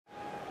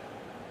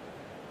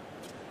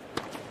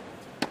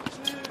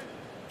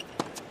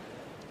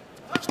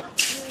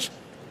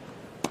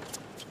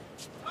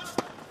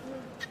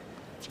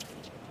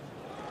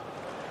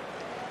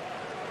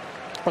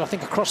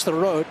think across the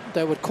road,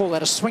 they would call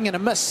that a swing and a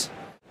miss.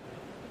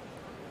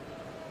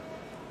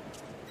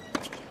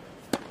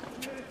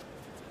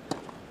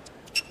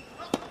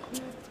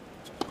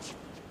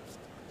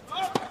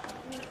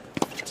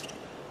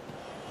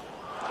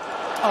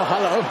 Oh,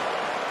 hello.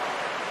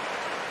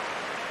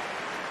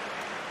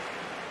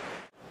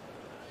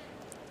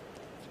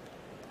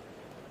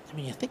 I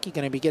mean, you think you're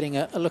going to be getting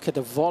a look at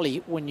the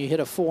volley when you hit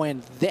a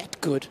forehand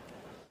that good.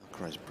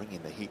 Alcaraz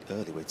bringing the heat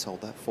early. We're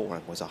told that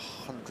forehand was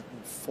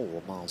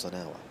 104 miles an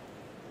hour.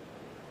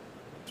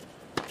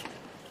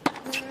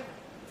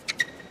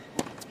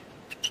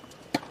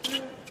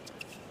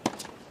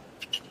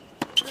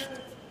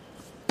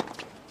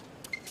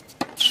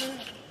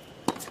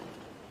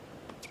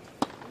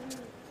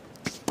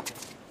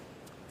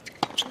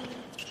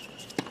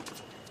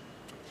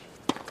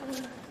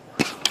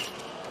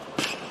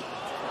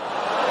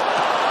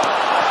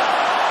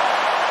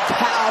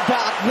 How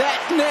about that,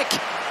 Nick?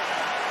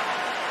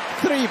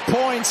 3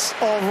 points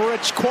of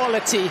rich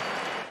quality.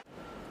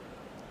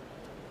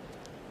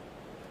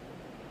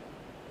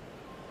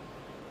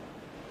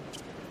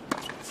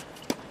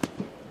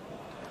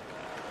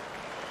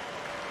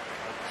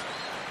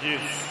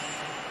 Yes.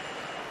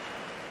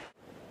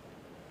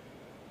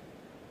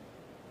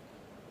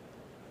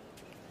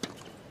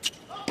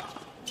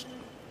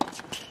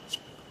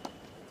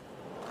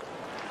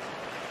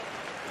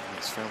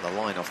 He's found the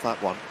line off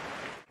that one.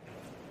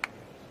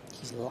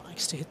 He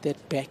likes to hit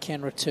that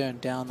backhand return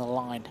down the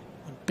line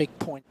on big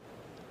point.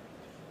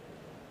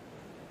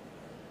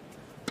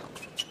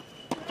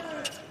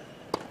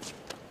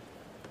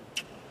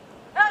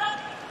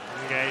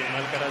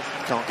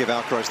 Can't give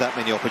Alcaraz that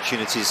many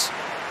opportunities.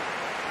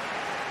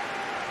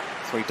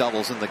 3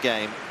 doubles in the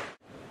game.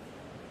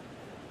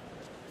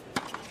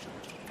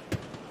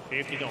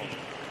 50 down.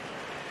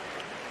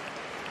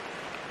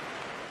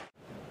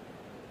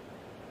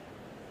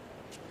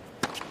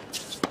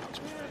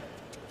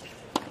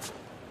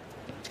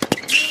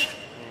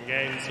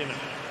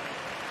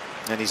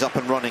 And he's up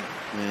and running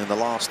in the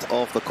last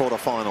of the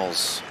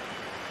quarterfinals.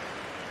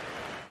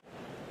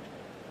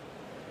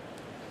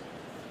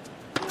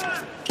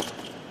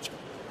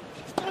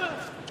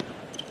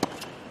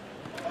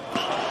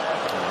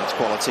 That's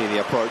quality,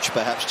 the approach,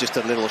 perhaps just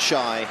a little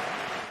shy.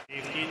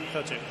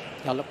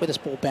 Now look where this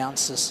ball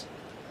bounces.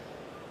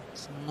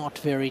 It's not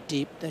very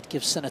deep. That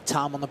gives Sinner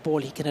time on the ball.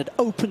 He can hit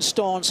open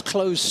stance,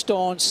 closed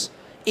stance,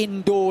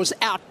 indoors,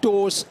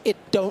 outdoors. It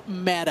don't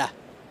matter.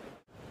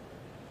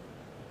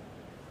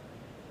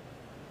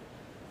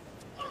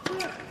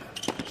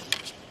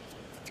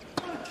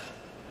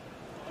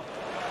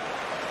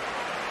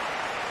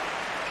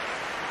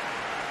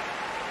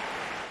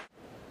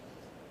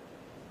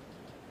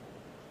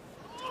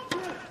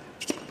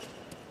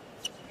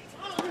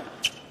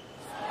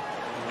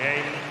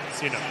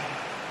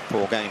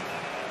 Poor game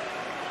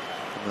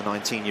from the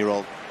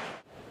 19-year-old.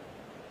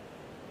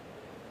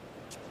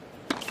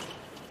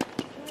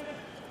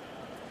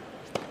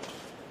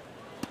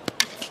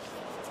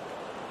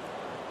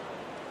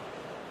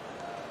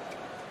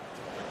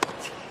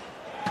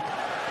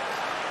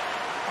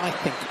 I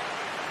think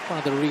one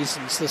of the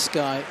reasons this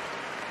guy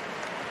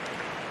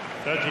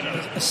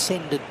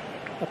ascended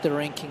up the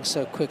rankings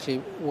so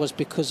quickly was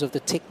because of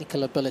the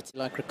technical ability,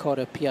 like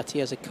Ricardo Piatti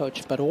as a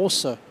coach, but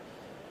also,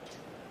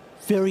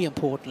 very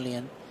importantly,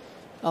 and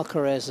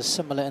Alcaraz is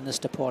similar in this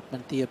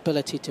department, the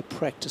ability to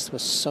practice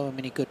with so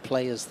many good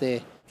players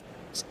there.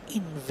 It's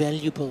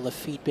invaluable, the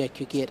feedback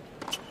you get.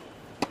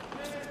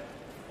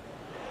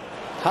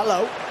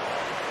 Hello.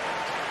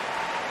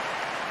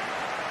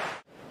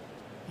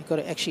 You've got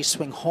to actually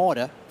swing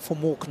harder for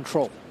more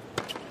control.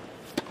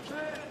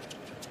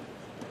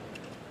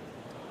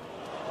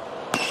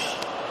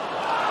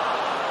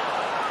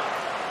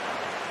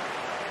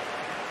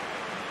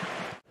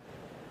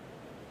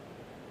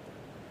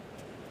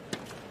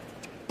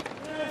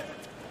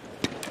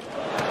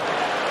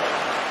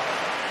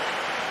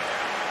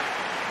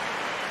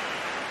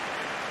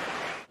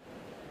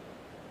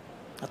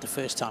 Not the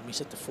first time he's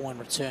hit the forehand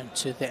return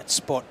to that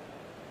spot.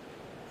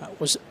 That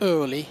was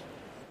early.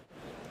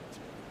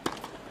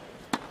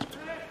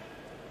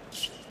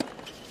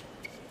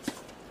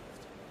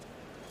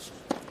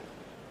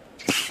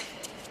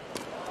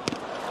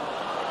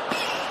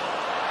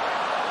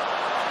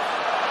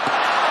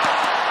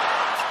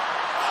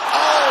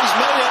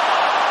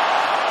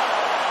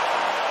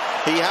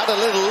 He had a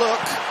little look,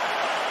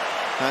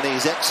 and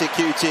he's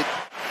executed.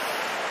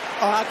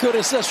 Oh, how good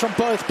is this from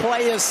both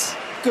players?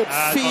 Good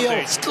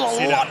feel. Still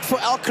a lot for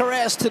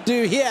Alcaraz to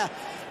do here.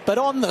 But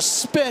on the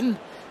spin,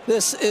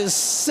 this is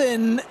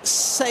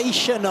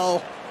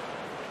sensational.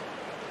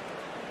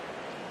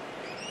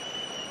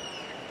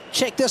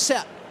 Check this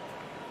out.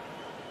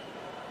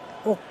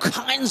 All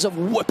kinds of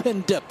whip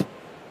and dip.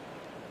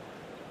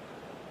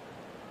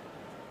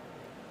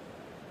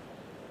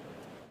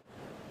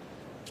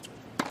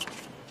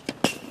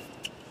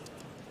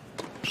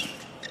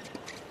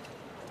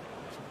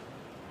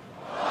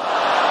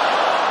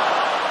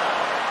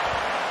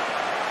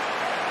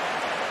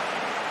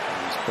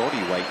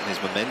 Body weight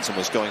His momentum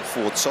was going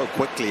forward so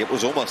quickly, it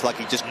was almost like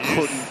he just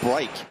couldn't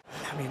break.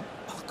 I mean,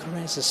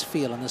 Alcaraz's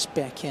feel on this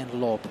backhand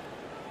lob.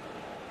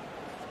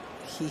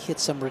 He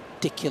hit some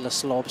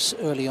ridiculous lobs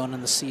early on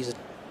in the season.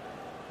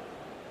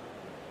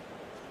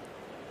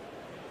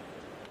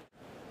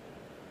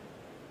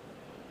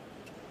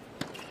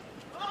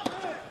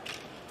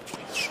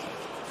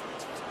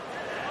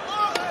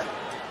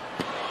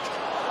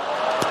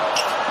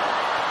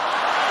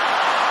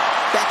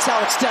 That's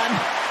how it's done.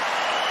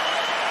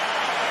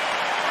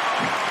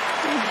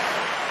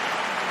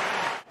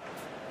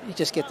 You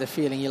just get the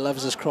feeling he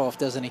loves his craft,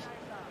 doesn't he?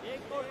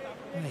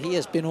 He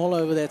has been all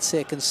over that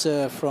second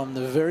serve from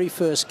the very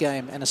first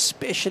game, and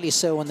especially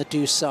so on the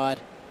deuce side.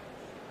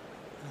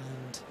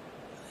 And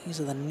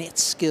these are the net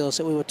skills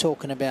that we were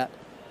talking about.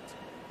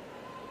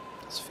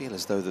 I just feel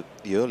as though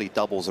the early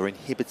doubles are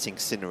inhibiting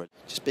Sinner,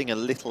 just being a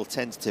little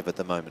tentative at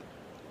the moment.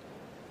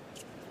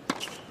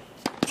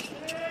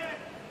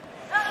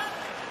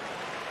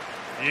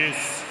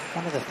 Yes.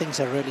 One of the things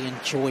I really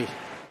enjoy.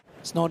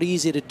 It's not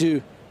easy to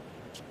do.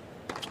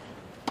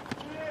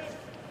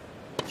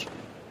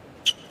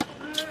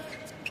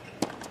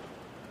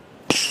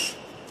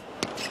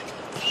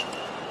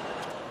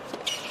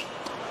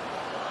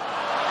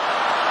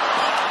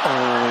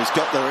 Oh, he's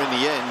got there in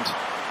the end.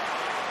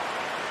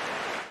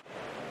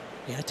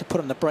 He had to put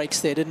on the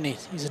brakes there, didn't he?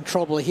 He's in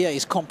trouble here.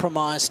 He's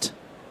compromised.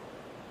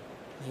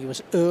 He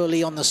was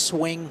early on the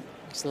swing.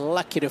 He's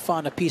lucky to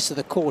find a piece of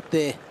the court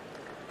there.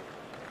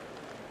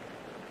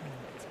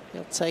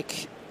 He'll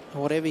take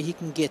whatever he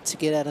can get to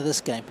get out of this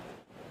game.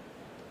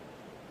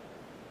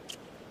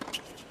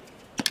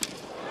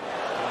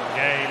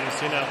 Game,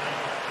 Sinner.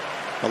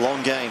 A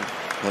long game,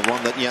 the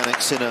one that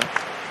Jannik Sinner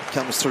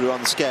comes through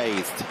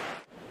unscathed.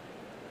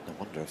 No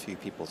wonder a few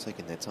people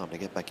taking their time to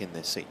get back in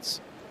their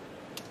seats.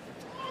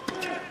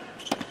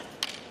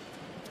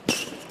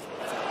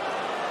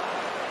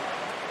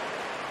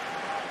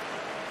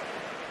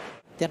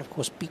 Then, of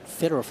course, beat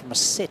Federer from a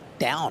set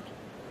down.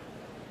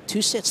 2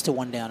 sets to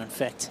 1 down, in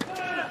fact. No.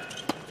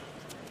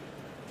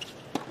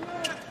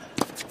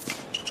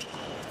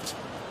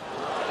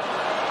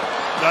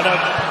 Oh,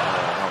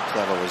 how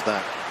clever was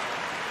that?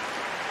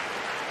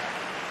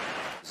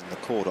 He was in the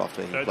court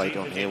after he played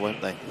on here,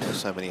 weren't they? There's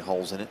so many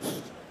holes in it.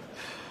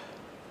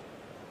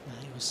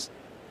 He was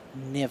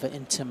never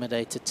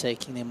intimidated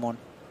taking them on.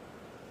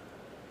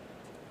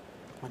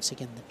 Once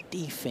again, the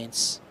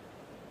defense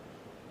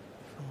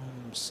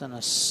from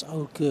Sinner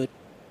so good.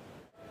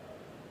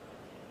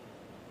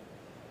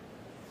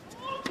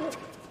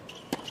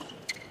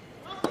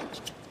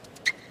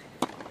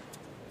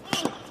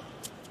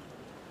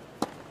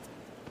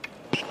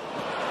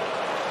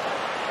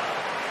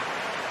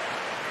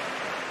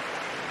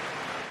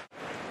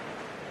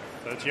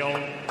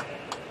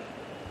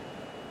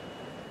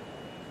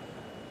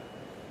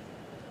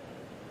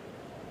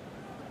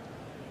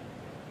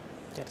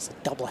 That's a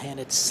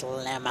double-handed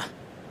slammer.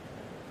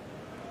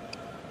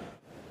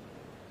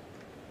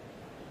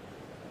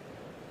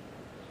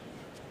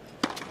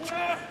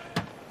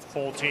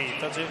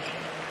 That's it.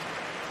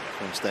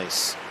 First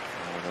ace,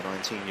 the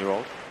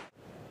 19-year-old.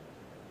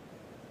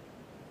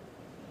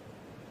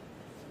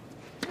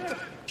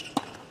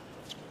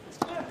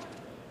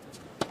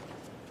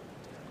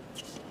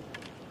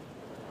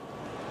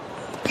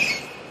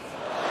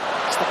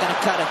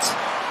 Cut it.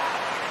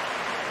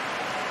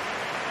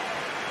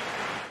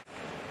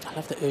 I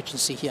love the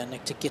urgency here,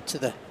 Nick, to get to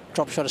the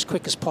drop shot as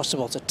quick as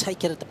possible, to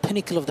take it at the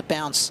pinnacle of the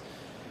bounce.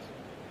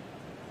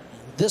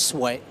 This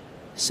way,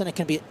 Sinner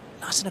can be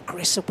nice and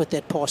aggressive with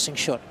that passing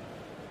shot.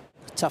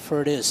 The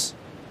tougher it is.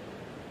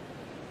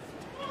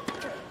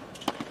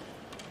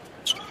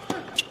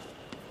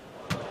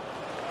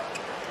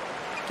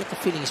 Get the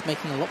feeling he's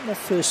making a lot more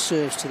first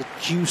serves to the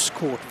juice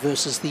court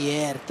versus the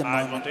air at the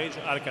moment.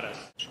 Alcaraz.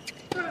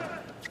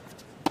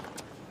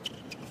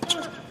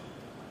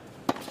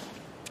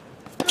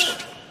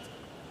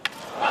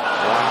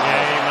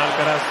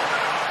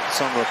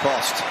 Some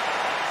riposte.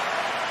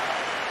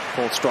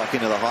 Fourth strike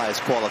into the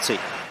highest quality.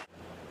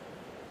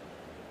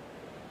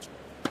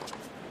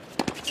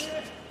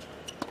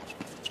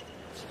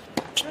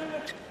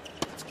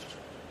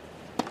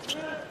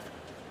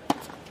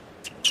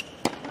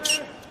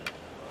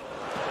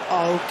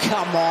 Oh,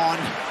 come on.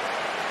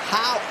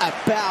 How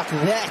about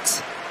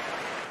that?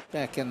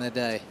 Back in the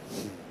day.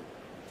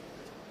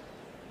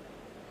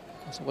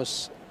 It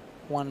was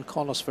one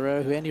Carlos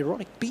Ferrero who Andy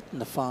Roddick beat in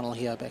the final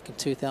here back in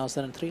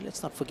 2003.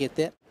 Let's not forget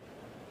that.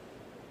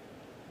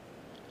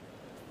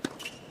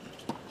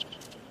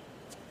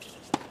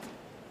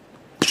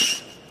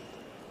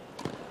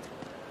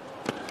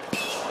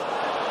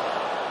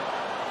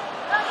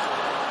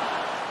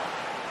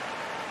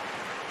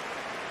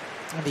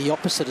 And the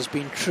opposite has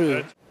been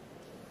true.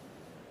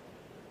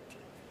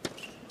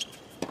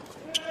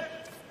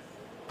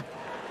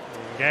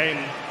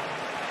 Game.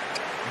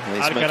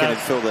 He's making him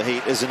feel the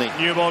heat, isn't he?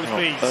 New ball,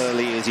 please. How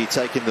early is he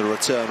taking the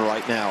return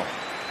right now?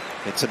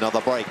 It's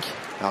another break.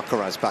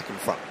 Alcaraz back in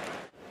front.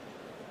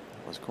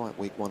 It was quite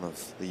week 1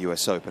 of the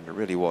US Open. It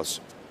really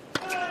was.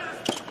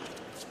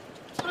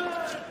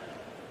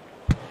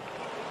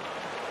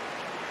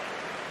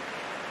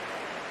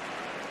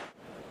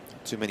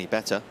 too many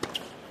better.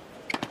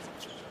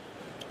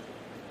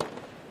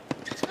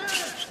 He's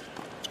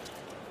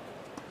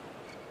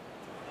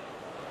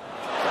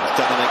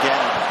done it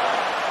again.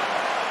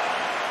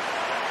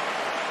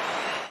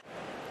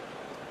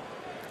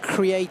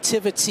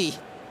 Creativity.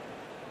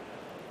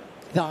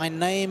 Thy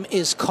name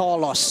is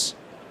Carlos.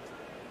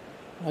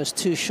 Those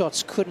two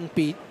shots couldn't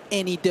be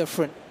any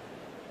different.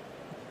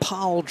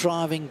 Pile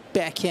driving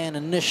backhand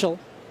initial,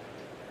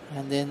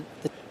 and then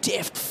the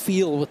deft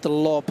feel with the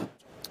lob.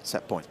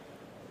 Set point.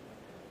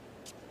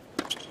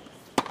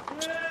 And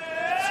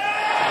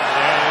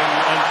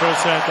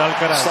first set,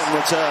 Alcaraz. Some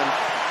return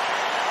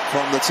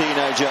from the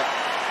teenager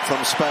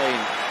from Spain,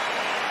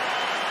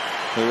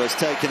 who has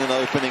taken an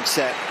opening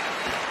set.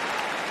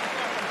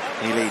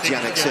 He leads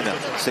Jannik Sinner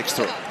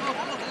 6-3.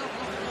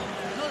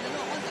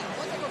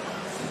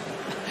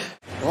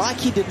 Like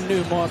he did in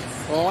Newmark,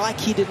 like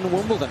he did in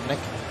Wimbledon, Nick.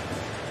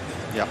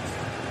 Yeah.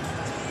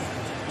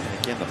 And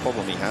again, the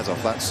problem he has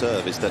off that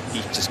serve is that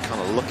he's just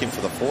kind of looking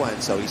for the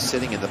forehand, so he's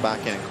sitting in the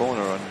backhand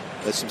corner and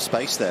there's some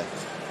space there.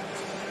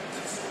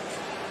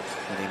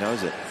 And he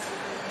knows it.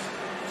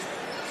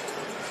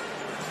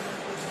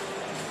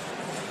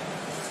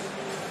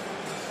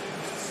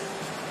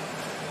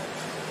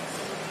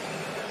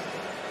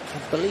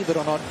 And believe it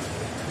or not,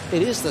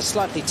 it is the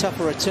slightly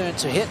tougher return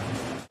to hit.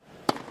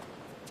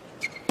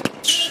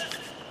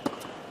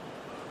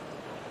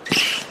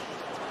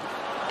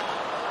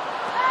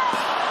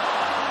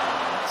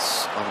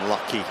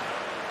 Unlucky.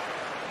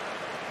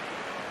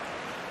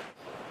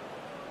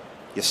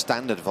 Your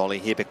standard volley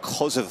here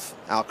because of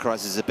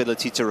Alcaraz's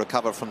ability to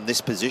recover from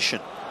this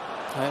position.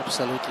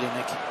 Absolutely,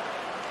 Nick.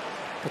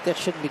 But that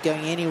shouldn't be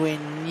going anywhere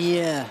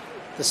near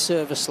the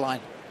service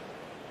line.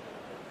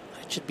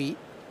 It should be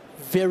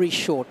very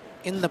short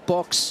in the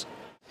box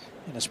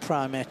in his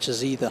prior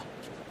matches either.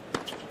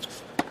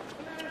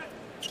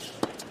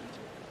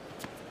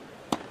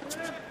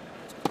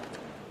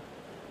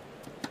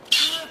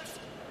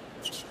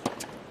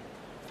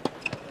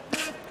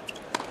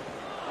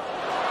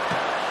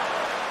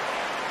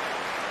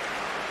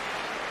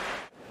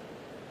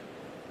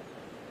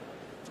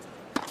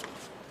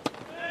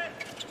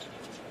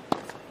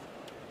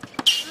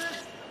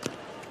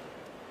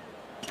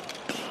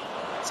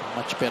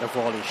 Much better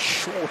volley,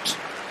 short,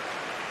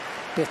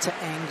 better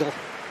angle.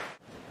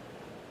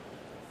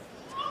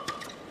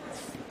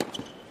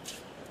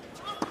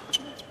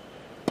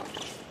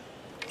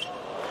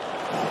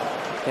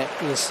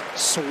 That is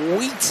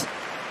sweet.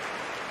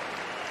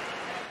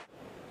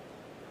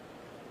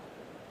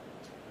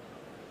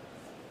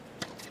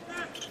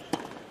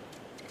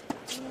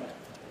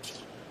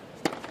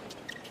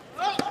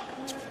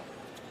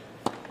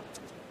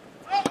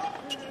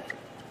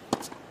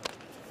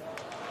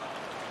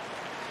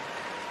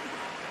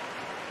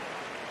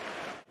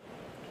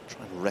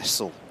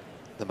 Wrestle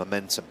the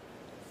momentum.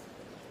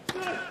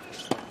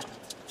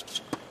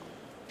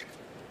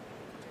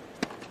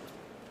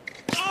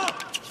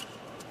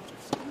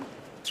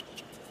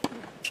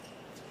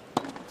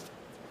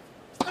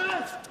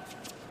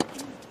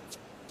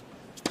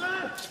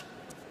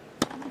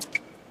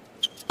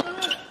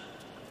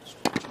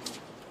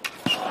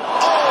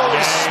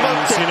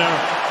 Smoked it.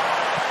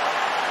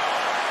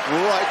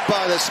 Right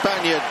by the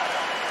Spaniard.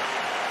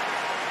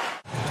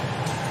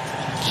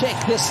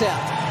 Check this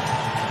out.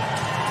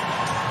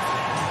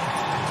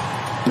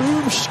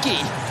 Boomski.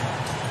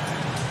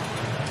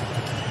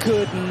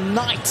 Good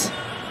night.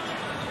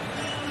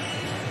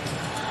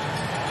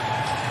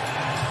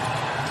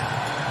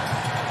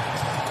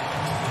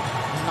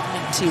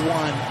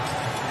 .91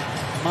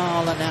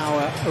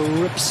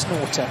 mph rip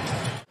snorter.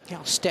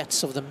 Our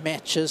stats of the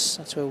matches,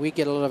 that's where we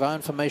get a lot of our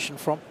information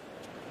from.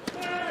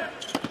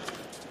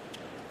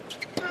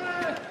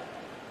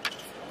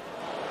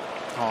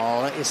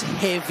 Oh, that is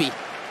heavy.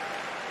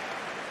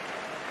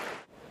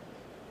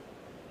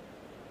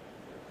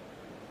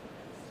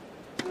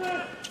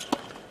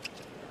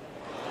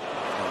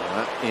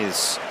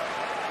 Is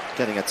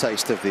getting a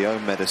taste of the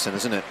own medicine,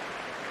 isn't it?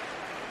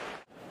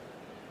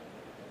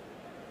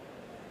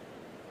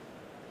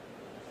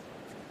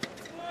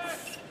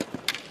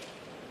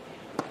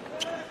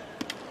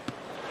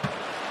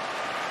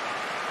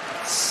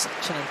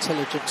 Such an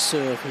intelligent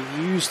serve.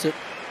 He used it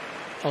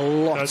a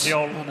lot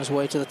on his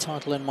way to the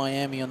title in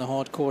Miami on the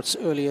hard courts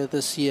earlier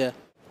this year.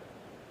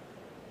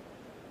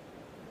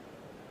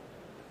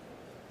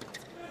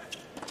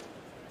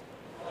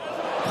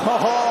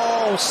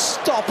 Oh,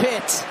 stop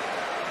it!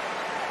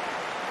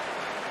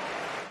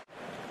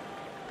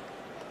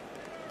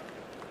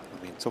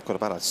 I mean, talking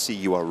about I see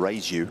you, I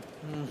raise you.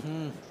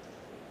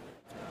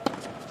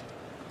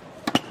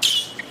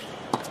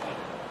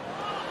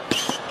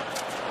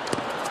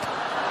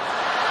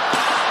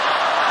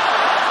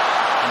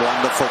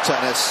 Wonderful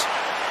tennis.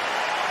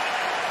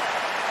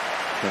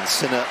 And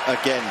Sinner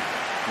again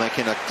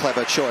making a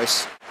clever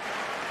choice.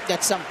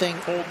 That's something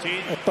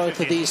that both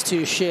of these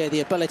two share,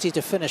 the ability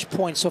to finish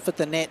points off at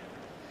the net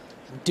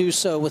and do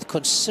so with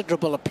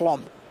considerable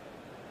aplomb.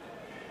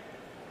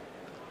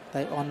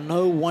 They are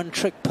no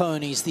one-trick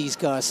ponies, these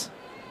guys.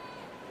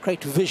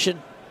 Great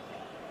vision.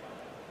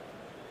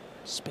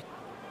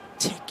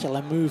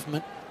 Spectacular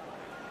movement.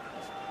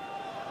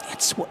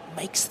 That's what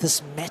makes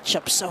this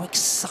matchup so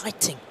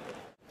exciting.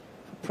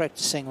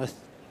 Practicing with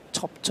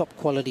top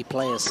quality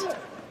players.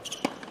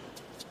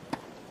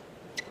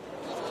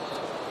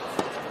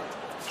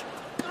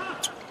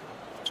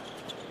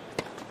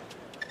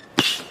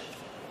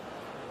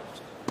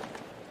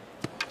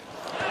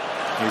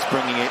 He's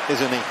bringing it,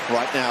 isn't he?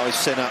 Right now is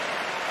Sinner.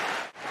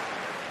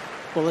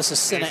 Well, this is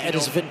Sinner at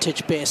his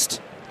vintage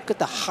best. Look at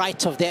the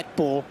height of that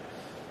ball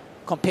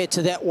compared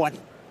to that one.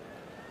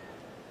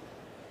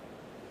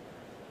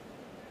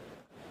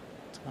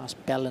 It's a nice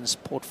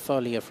balanced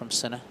portfolio from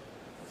Sinner.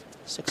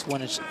 6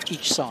 winners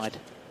each side.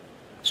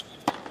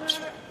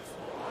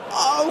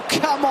 Oh,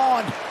 come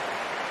on!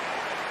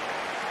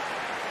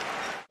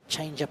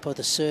 Change up of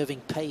the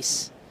serving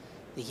pace,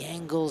 the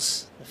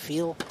angles, the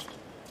feel.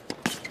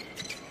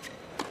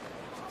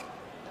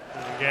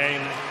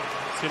 Game,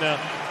 Sinner.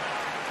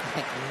 I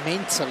think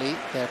mentally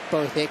they're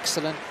both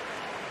excellent,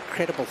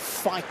 incredible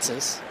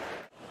fighters.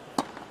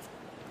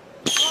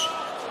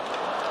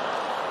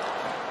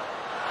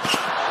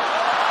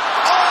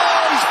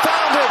 Oh, he's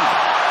found him!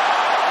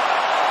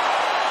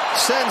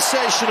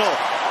 Sensational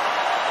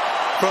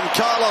from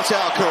Carlos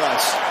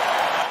Alcaraz.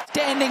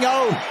 Standing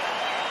O.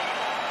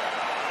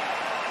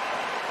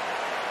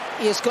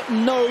 He has got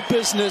no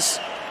business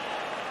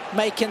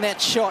making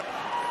that shot.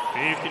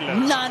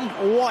 None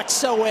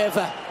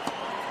whatsoever.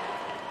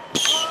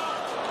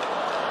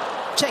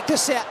 Check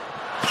this out.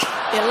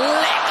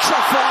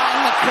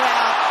 Electrifying the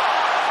crowd.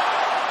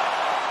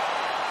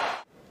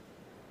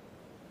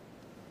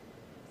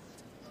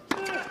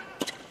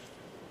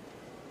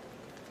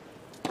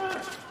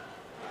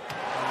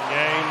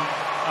 Game,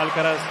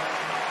 Alcaraz.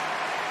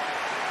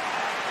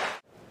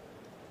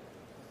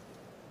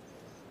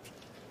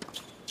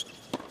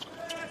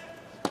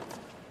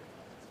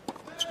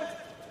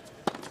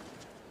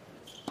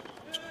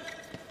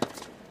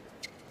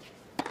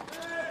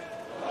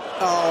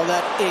 Oh,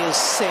 that is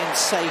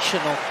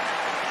sensational.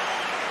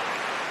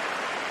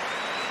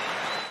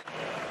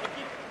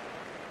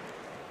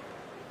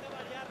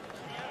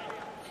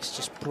 It's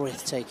just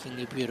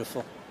breathtakingly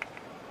beautiful.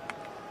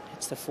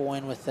 It's the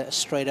forehand with that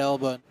straight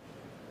elbow.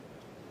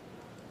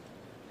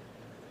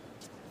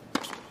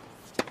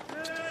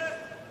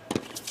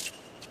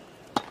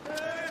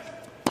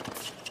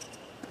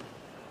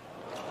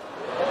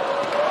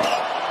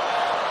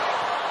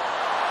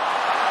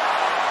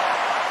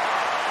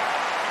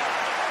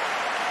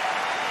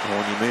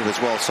 When you move as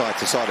well side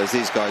to side as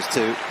these guys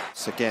do,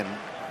 it's again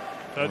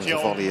was a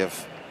volley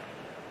of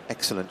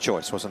excellent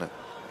choice, wasn't it?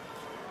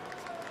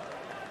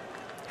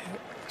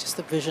 Just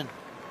the vision.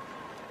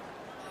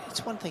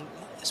 It's one thing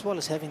as well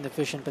as having the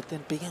vision, but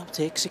then being able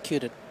to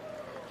execute it.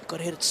 You've got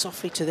to hit it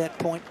softly to that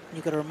point.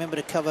 You've got to remember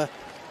to cover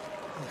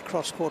the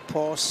cross-court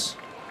pass.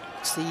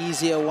 It's the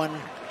easier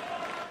one.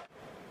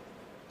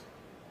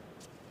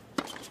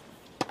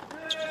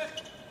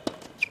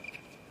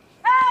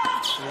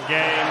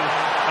 Game,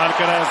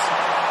 Alcaraz.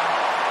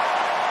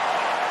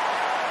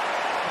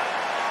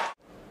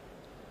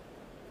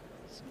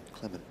 Some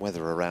clement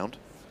weather around.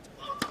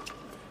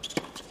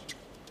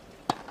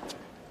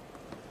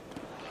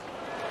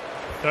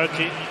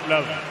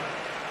 Love.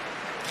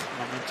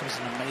 Momentum is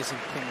an amazing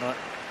thing, right?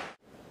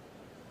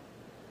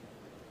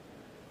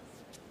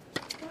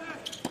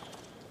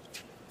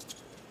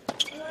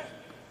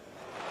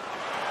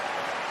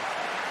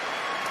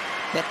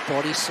 That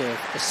body serve,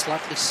 a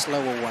slightly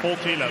slower one,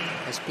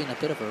 has been a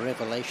bit of a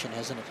revelation,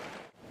 hasn't it?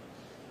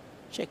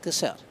 Check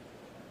this out.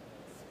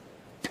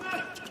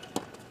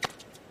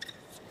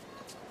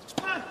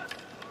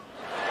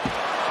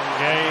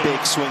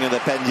 Big swing of the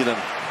pendulum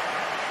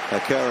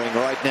occurring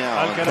right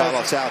now. And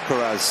Carlos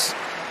Alcaraz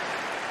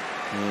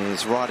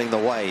is riding the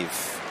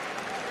wave.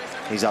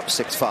 He's up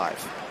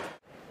 6-5.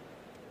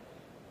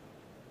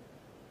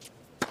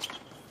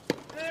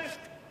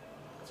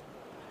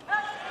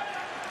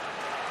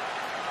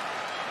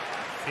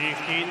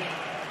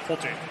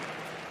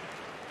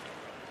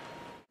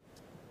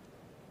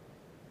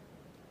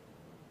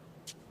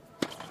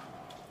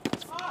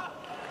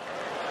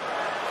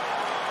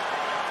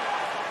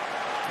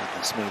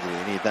 Smoothly,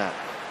 you need that.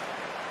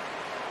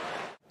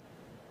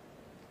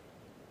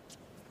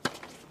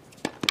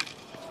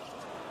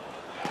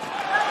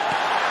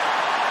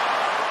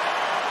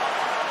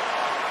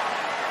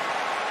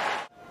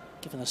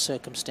 Given the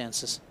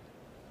circumstances.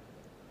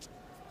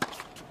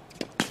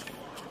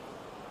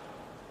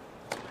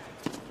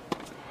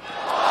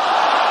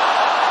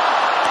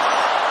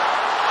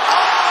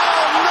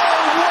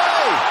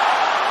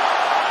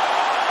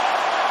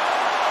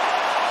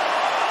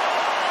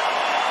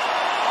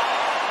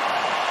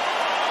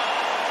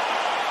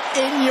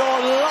 In your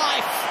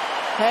life,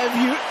 have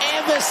you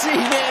ever seen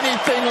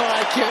anything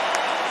like it?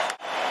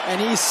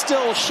 And he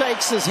still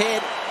shakes his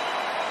head.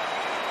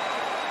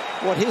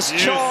 What his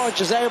charge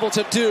is able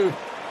to do.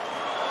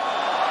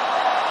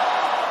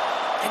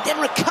 And then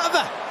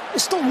recover.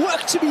 There's still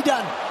work to be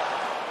done.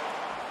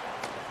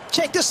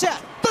 Check this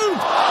out. Boom!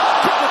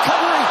 Quick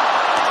recovery.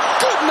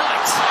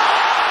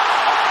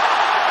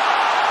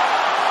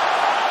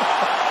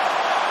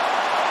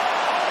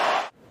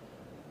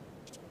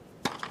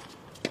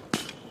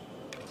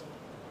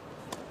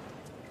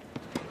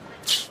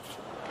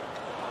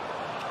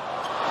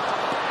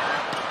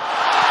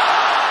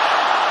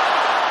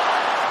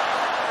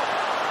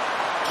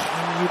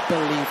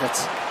 believe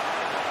it?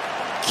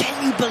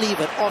 Can you believe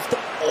it? After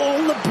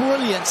all the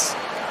brilliance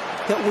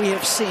that we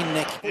have seen,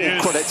 Nick.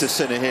 All credit to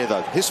Sinner here,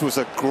 though. This was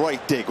a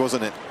great dig,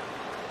 wasn't it?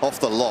 Off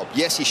the lob.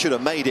 Yes, he should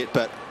have made it,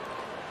 but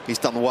he's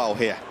done well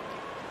here.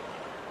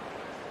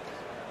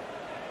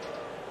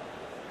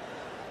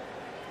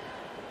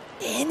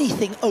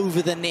 Anything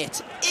over the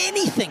net,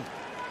 anything.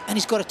 And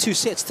he's got a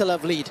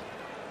 2-set-to-love lead.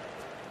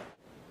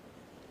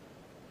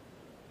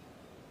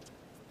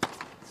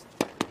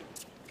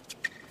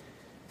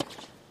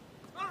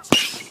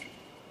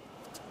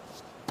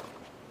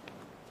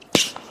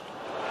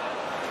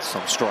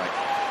 Some strike.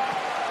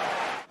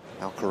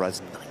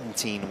 Alcaraz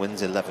 19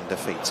 wins, 11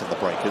 defeats in the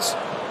breakers.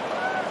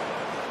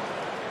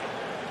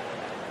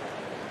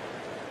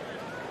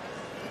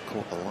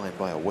 Caught the line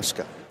by a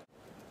whisker.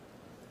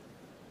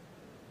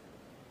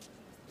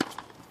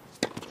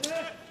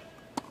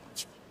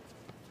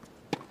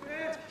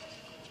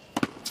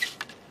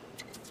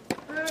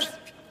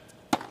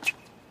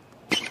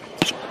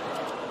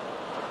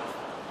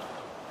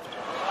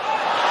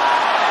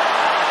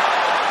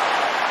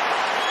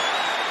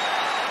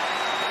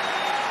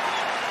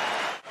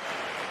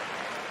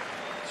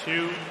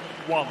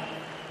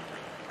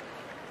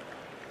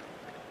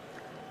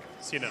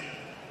 Sinner.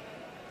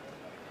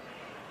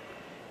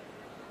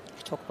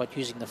 Talk about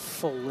using the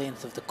full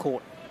length of the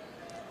court.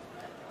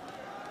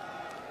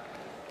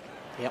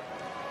 Yep.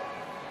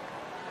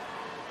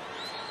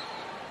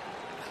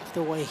 I love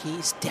the way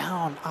he's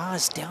down,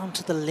 eyes down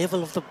to the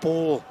level of the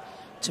ball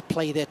to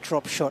play that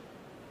drop shot.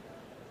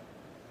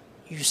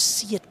 You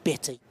see it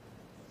better.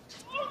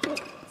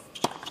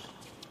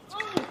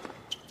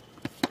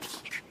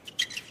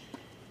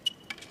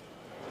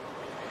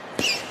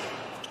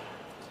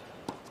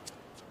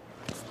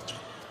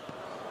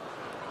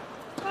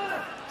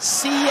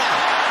 See ya.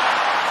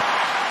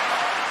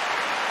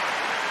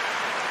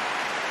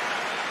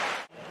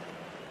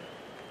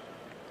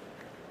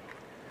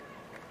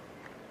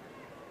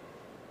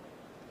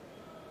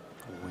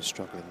 Always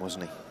struggling,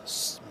 wasn't he?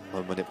 This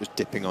moment it was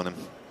dipping on him.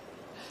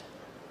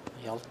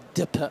 The old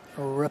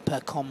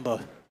dipper-ripper combo.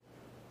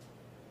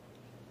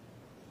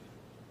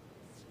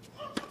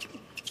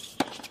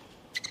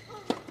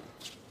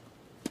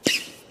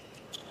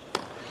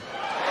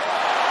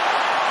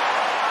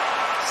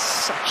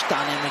 Such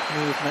dynamic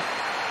movement.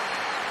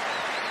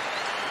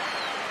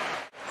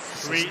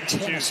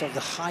 Tennis of the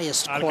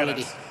highest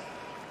quality.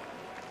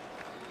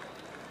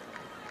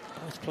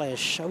 Both players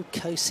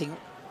showcasing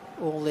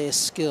all their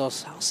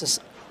skills. How's this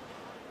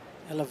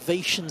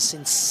elevation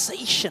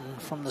sensation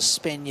from the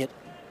Spaniard?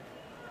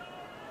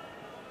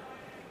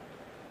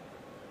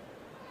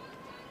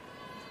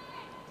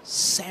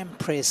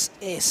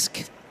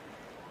 Sampras-esque.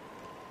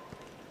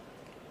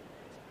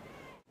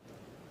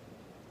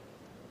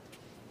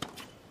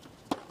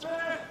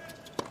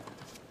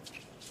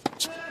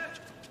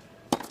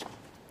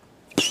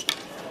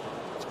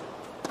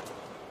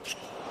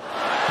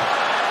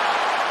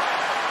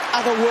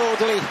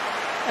 Otherworldly.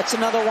 That's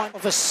another one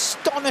of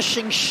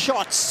astonishing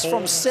shots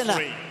from Sinner.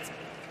 I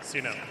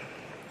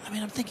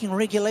mean, I'm thinking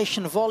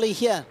regulation volley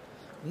here.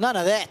 None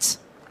of that.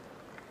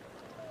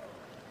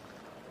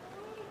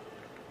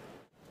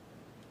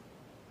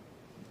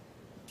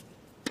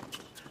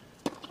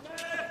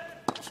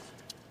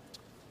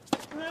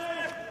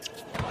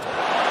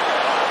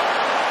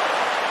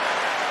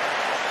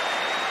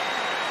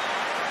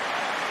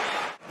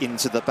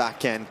 Into the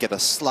back end, get a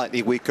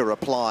slightly weaker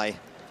reply.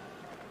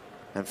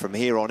 And from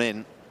here on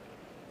in,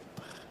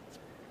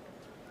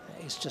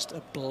 it's just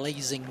a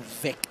blazing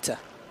vector.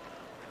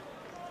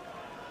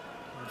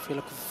 And if you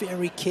look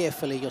very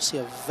carefully, you'll see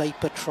a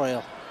vapor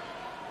trail.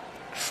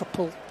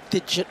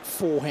 Triple-digit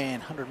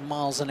forehand, 100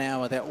 miles an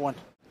hour, that one.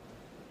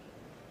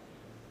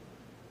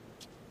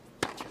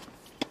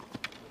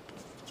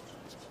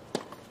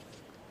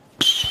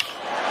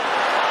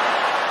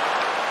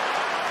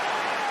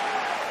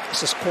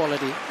 This is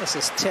quality. This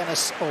is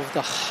tennis of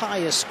the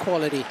highest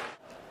quality.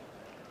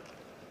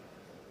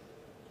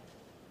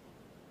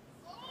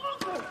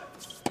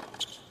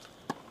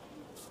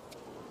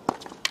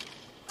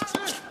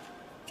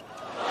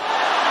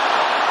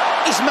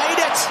 He's made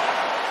it.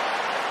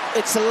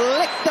 It's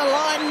licked the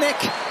line,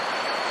 Nick.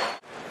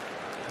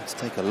 Let's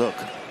take a look.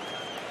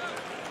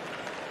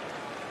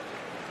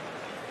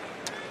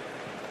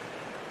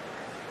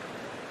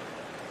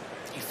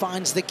 He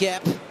finds the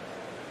gap.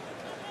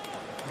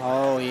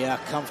 Oh, yeah,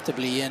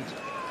 comfortably in.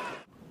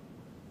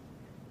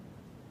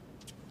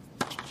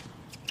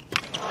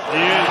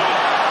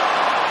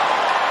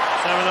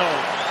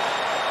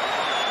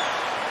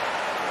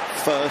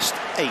 First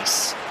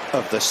ace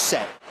of the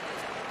set.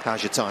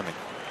 How's your timing?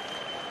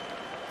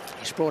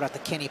 He's brought out the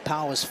Kenny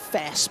Powers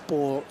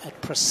fastball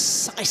at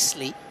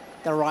precisely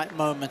the right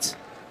moment.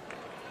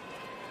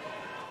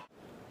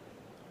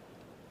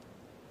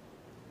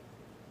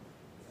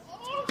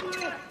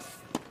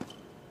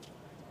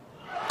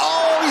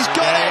 Oh, he's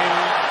got it!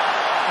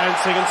 And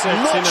second set.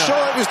 Not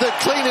sure it was the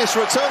cleanest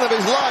return of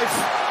his life,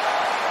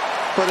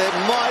 but it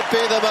might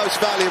be the most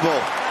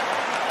valuable.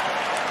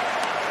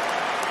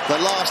 The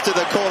last of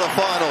the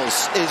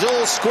quarterfinals is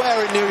all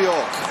square in New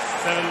York.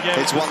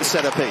 It's one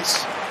set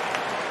apiece.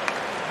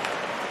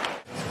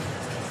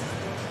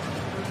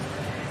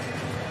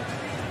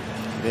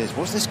 It is.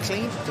 Was this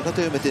clean? Did I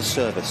do him a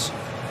disservice?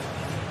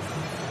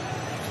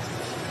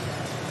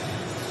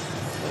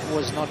 It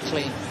was not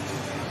clean.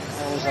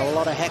 There was a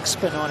lot of hack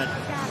spin on it.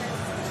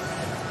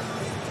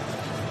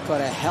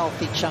 Got a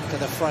healthy chunk of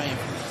the frame.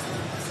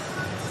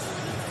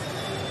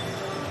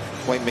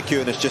 Wayne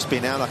McEwen has just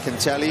been out, I can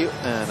tell you,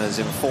 and has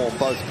informed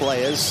both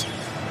players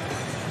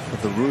that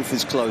the roof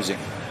is closing.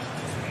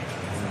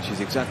 Which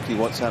is exactly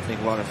what's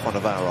happening right in front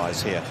of our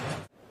eyes here.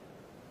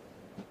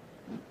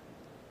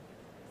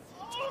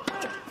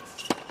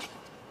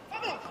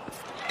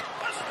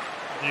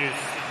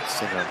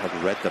 Sinner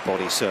had read the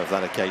body serve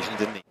that occasion,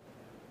 didn't he?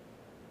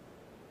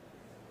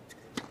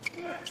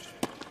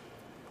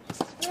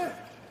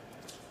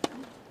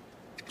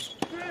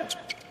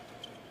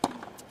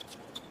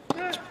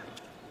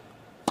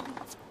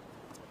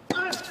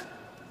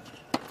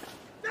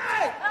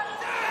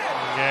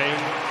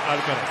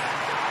 Alcaraz.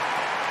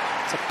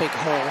 It's a big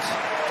hold,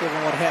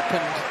 given what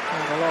happened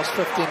in the last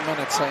 15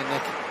 minutes,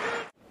 Nick.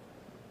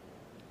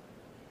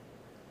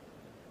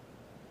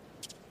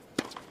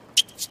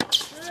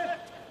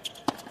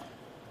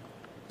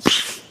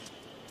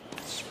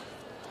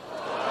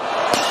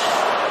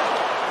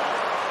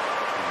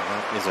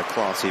 That is a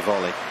classy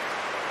volley.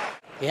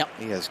 Yep.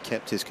 He has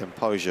kept his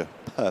composure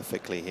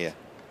perfectly here.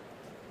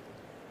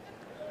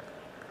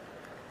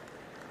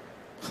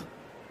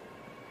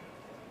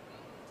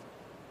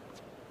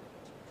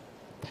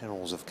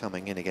 Perils of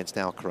coming in against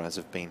Alcaraz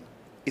have been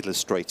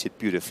illustrated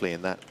beautifully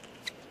in that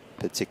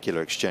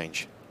particular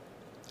exchange.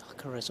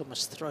 Alcaraz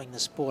almost throwing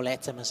this ball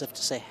at him as if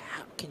to say,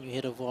 how can you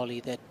hit a volley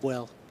that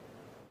well?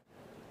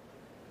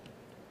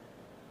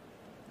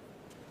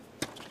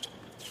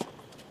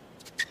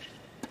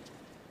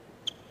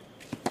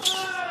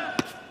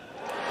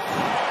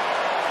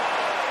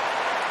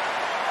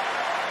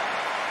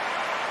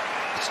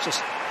 It's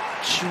just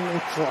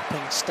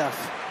jaw-dropping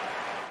stuff.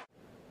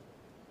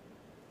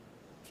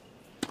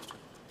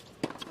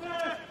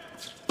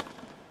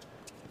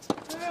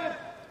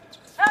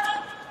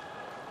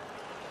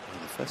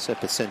 First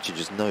set percentage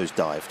is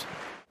nosedived.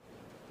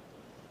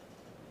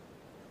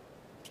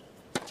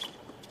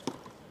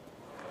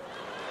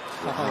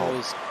 Oh,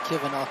 he's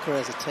given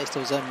Alcaraz a taste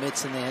of his own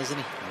medicine there, hasn't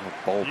he? How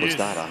bold was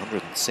that?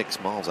 106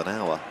 miles an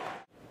hour.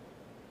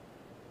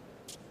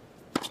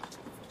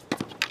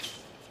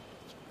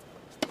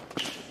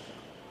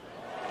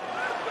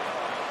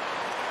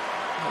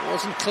 It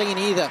wasn't clean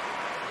either.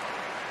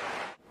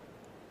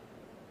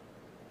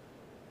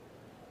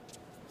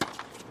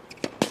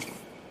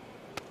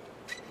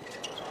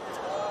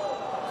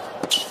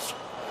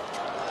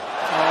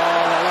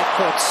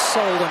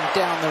 Sold him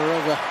down the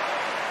river.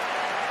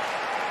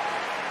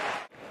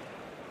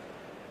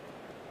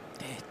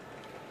 They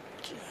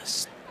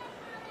just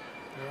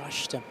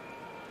rushed him.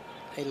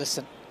 Hey,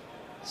 listen.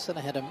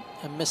 Sinner had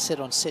a miss hit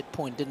on set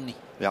point, didn't he?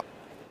 Yeah.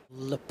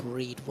 Lip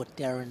read what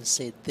Darren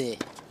said there.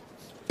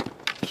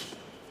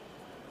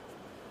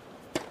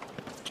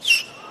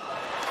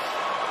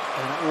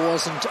 And it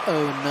wasn't,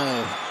 oh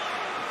no.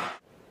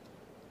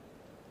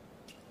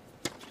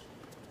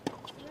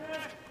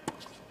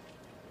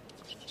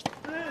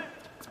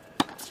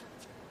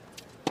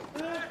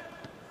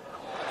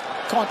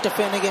 Can't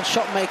defend against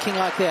shot making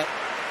like that.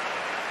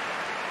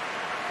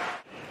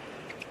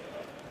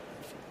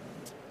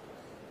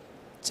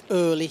 It's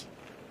early.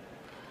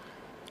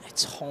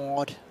 It's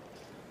hard.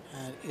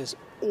 And it is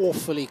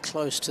awfully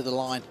close to the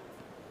line.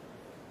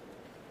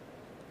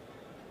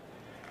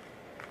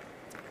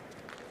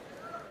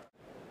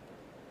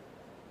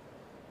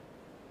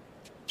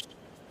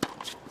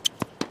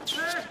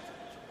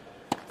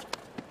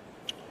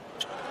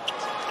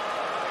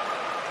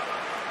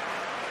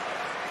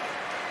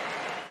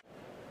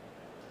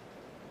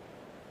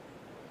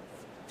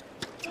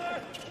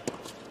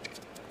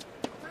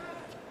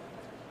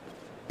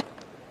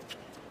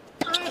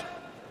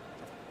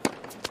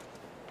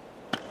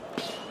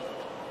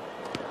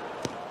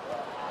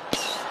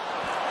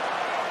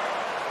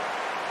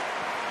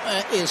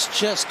 Is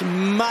just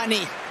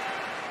money.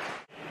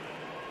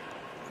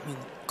 I mean,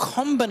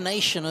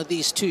 combination of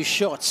these two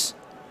shots.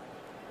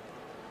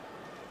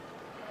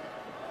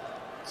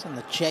 It's in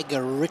the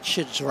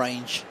Jagger-Richards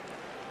range.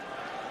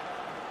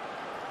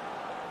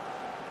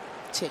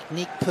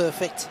 Technique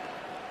perfect.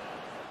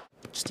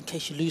 Just in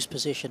case you lose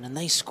possession and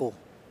they score.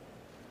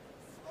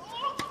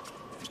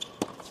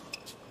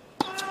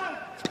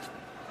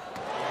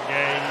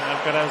 Again,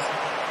 Alcaraz.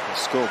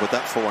 Scored with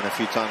that 4-1 a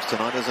few times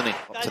tonight, hasn't he?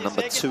 Up to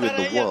number 2 in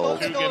the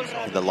world in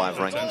the live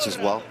rankings as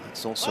well.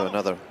 It's also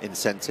another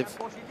incentive.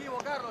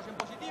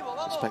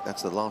 I suspect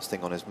that's the last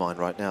thing on his mind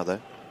right now, though.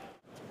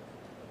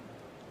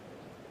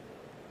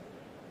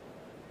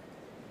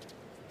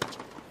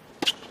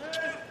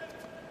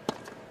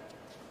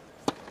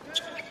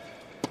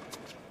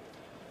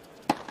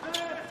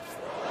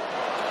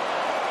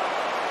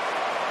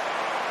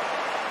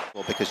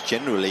 Well, because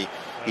generally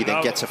he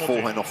then gets a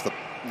forehand off the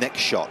next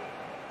shot.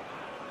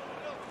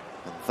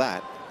 And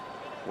that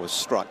was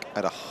struck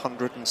at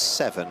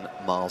 107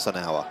 miles an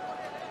hour.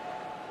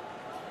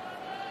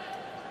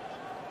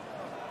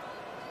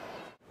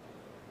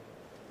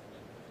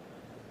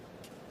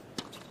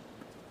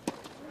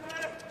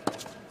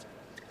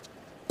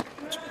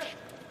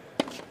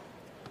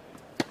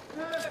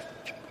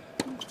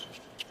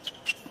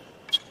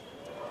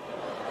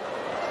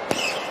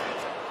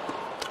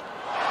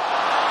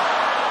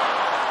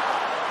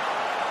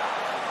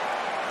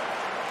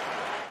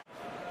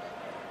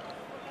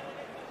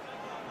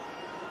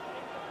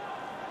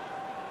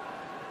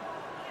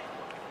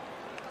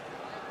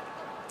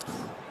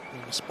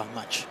 Missed by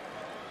much.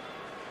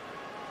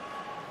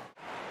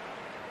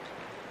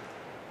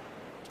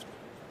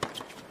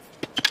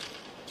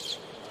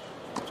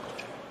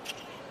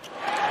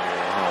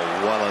 How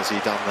well has he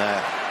done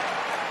there?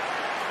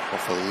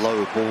 Off a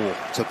low ball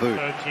to boot.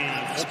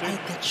 He's made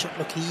that shot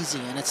look easy,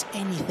 and it's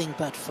anything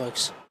but,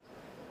 folks.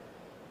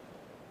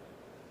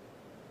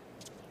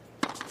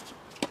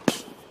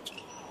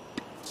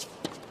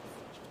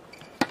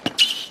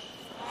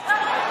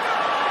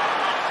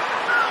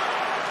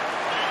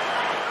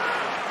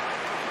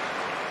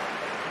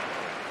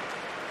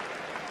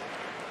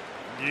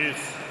 Yes.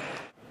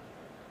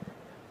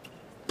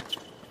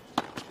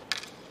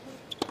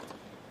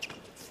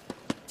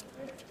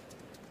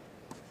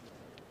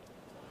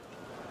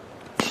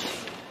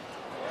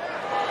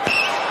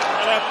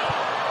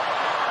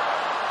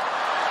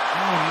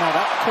 Not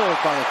up called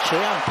by the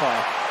chair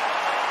umpire.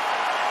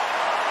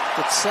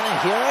 Did Sinner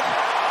hear it?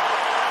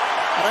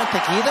 I don't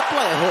think either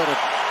player heard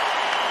it.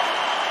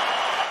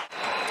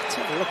 Let's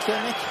have a look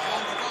here, Nick.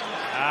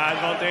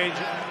 Advantage,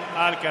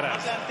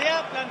 Alcaraz.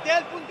 Plantea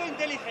el punto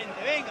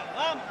inteligente. Venga,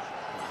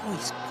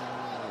 vamos.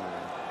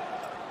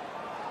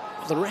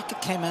 Oh, the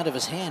racket came out of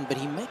his hand, but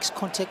he makes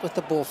contact with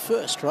the ball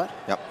first, right?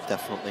 Yep,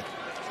 definitely.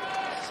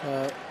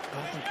 So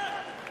I think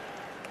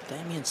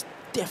Damian's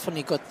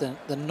definitely got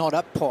the not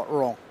up part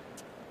wrong.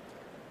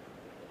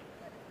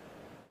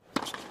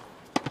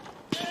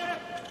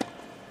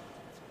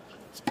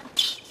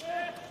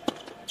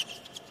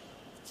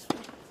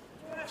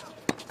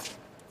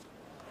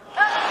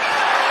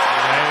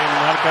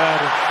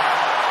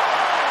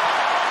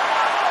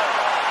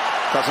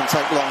 Doesn't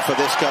take long for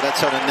this guy to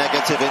turn a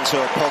negative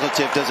into a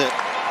positive, does it?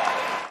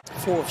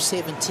 4 of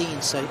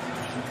 17, so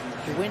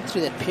he went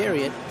through that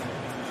period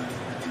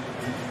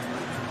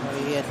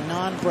where he had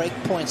 9 break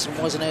points and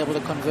wasn't able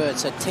to convert,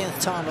 so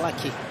 10th time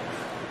lucky.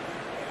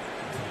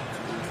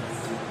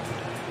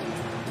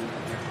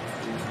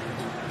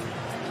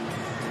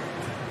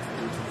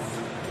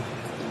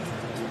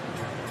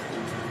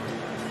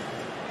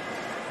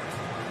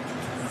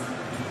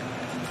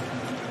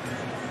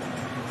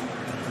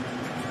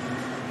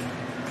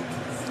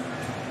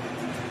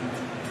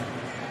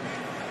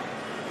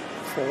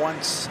 For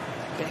once,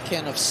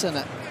 backhand of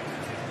Sinner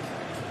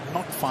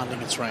not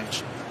finding its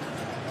range.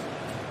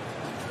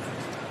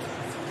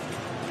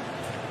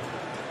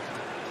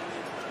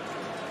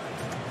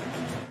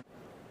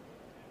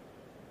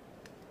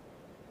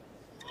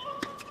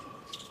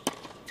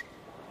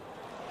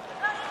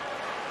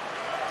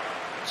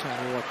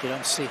 Tell you what, you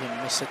don't see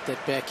him miss at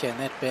that backhand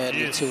that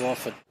badly too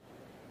often.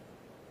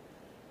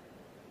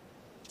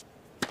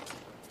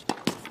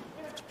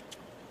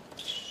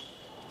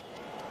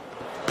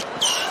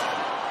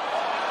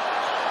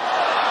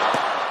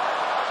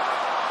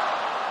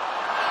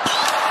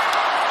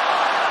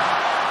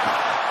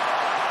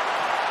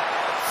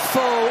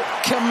 Full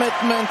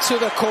commitment to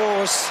the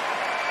cause.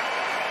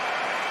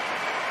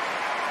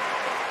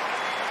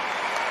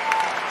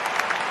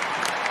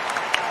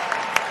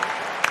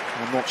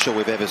 I'm not sure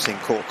we've ever seen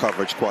court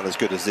coverage quite as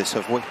good as this,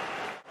 have we?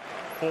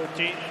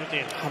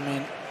 14-15. I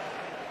mean,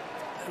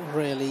 it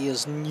really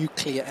is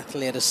nuclear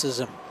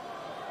athleticism.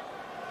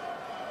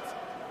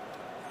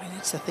 I mean,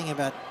 that's the thing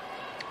about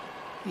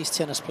these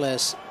tennis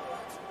players.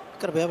 You've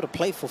got to be able to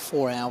play for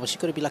 4 hours. You've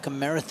got to be like a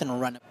marathon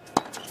runner.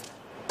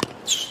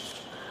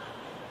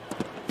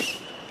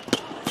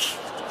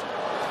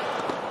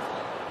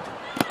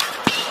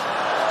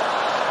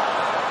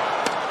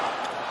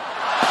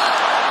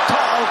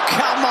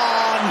 Come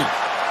on!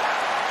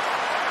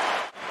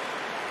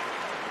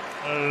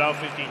 Love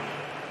 15.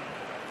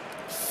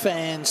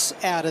 Fans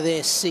out of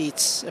their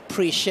seats,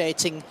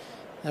 appreciating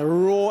the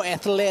raw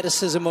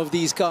athleticism of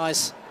these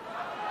guys.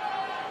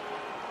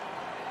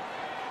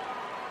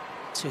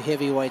 2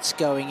 heavyweights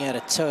going at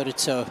it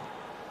toe-to-toe.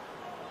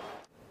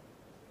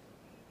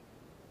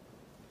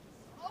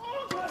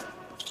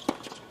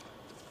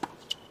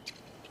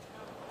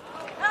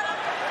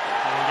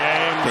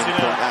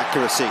 Pinpoint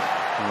accuracy.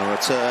 A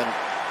return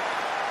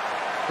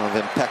of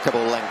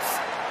impeccable length.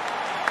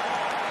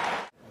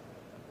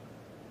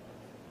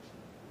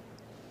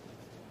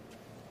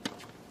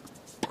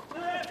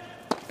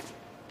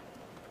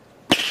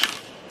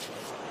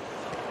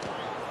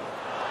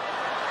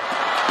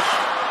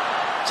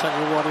 Tell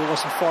you what, he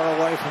wasn't far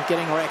away from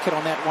getting a racket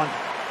on that one.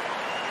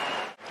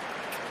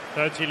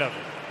 30-11.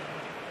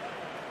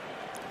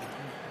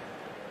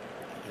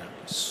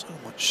 So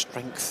much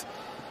strength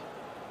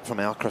from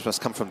Alcaraz must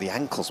come from the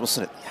ankles,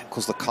 mustn't it? The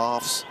ankles, the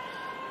calves.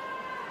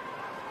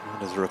 In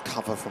order to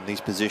recover from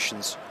these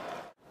positions.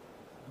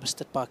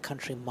 Missed it by a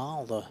country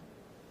mile, though.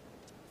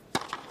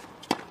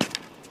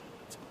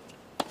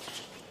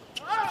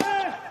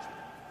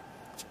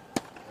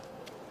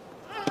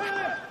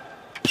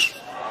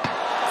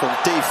 From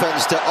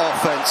defense to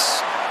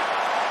offense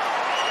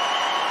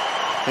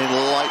in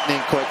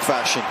lightning quick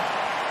fashion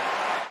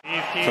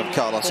from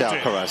Carlos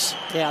Alcaraz.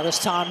 Yeah, this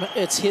time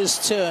it's his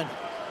turn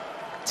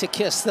to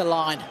kiss the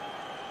line.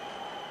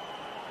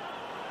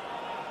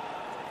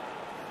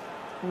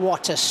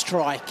 What a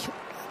strike.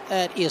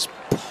 That is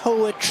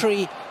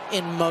poetry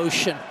in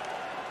motion.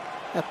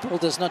 That ball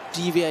does not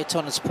deviate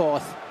on its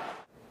path.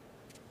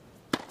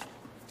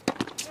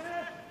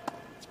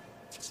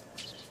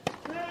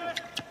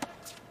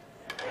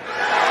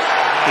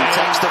 He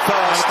takes the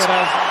first,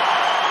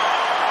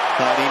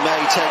 and he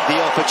may take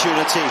the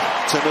opportunity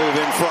to move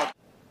in front.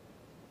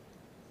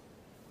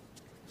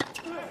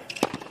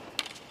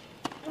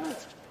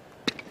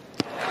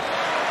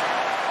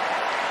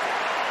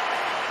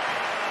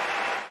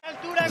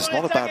 It's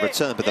not a bad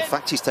return, but the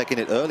fact he's taking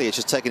it early, it's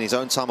just taking his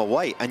own time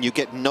away, and you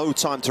get no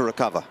time to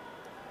recover.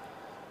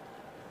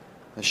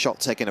 A shot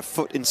taking a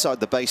foot inside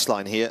the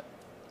baseline here,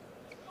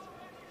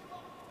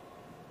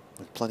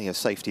 with plenty of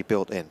safety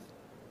built in.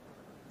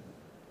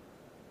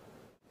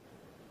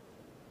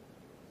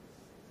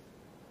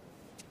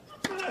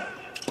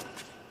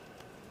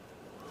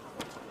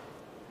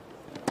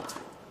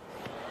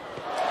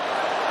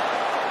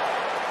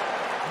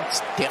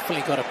 It's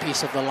definitely got a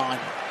piece of the line.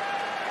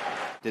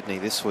 Didn't he?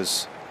 This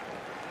was...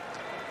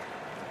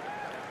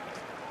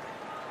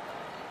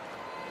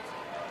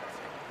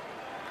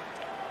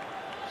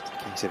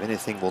 case if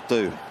anything will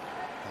do.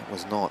 That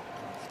was not.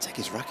 Did he take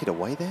his racket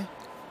away there?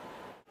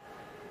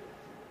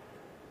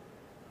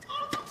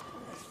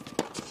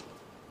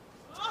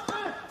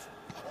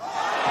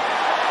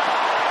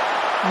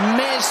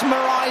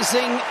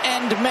 Mesmerizing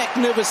and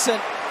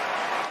magnificent.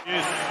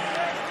 Yes.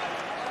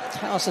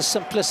 How's the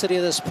simplicity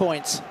of this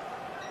point?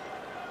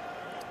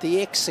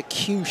 The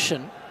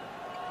execution.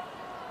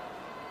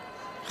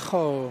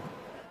 Oh.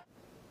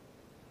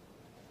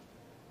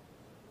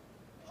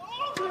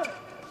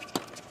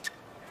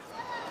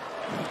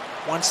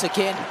 Once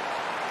again.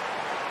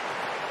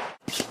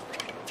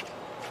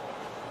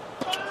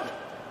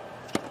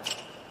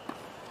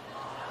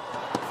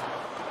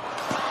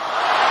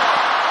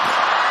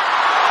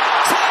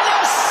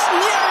 Tennis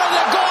nearer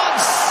the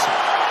gods.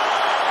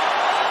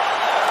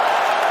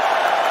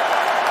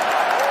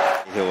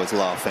 He was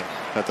laughing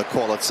at the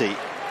quality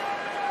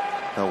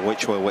of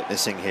which we're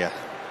witnessing here.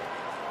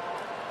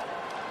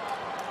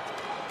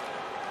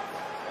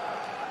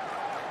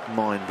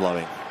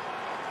 Mind-blowing.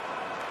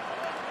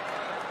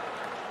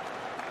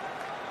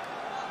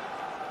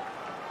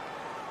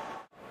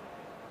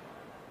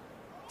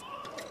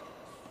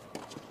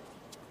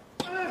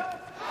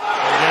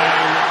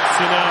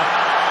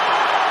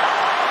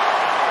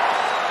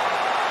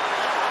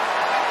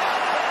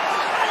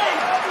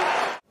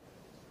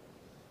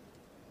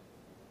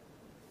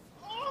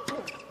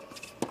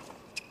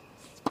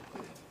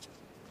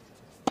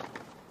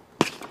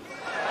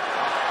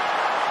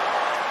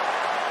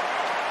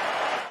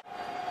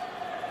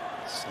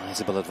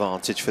 Sizable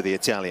advantage for the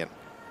Italian.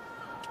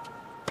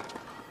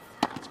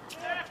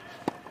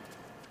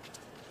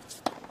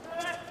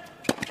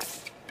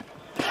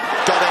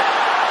 Got it.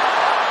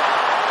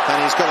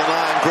 And he's got an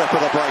iron grip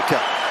of the breaker.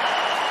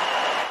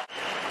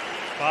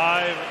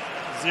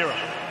 5-0.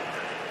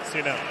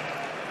 Sinner.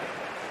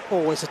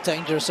 Always a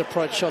dangerous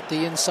approach shot,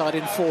 the inside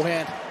in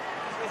forehand.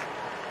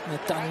 The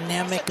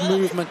dynamic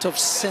movement of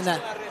Sinner.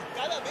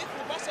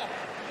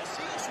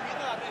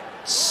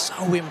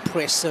 So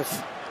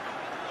impressive.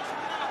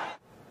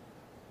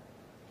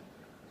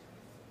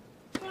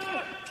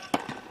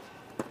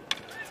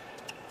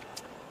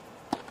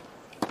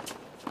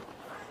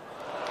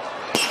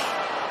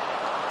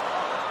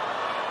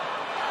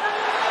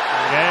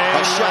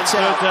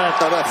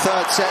 Shutout of a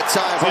third set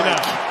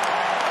tiebreak.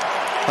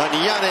 And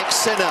Jannik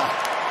Sinner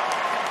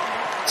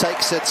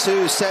takes a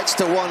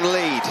 2-1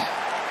 lead.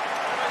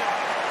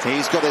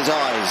 He's got his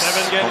eyes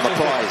on the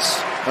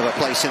prize of a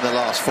place in the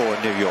last four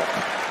in New York.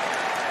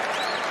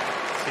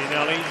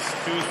 Sinner leads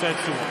 2-1.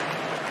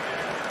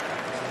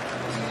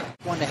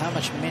 Wonder how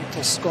much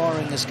mental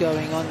scoring is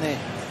going on there.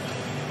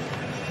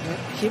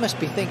 He must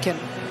be thinking,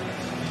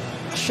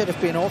 I should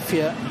have been off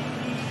here.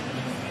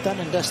 Done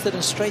and dusted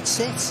in straight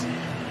sets.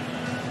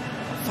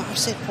 5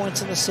 set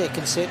points in the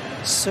second set,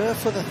 serve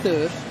for the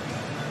third,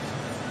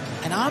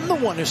 and I'm the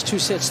one who's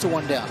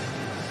 2-1 down.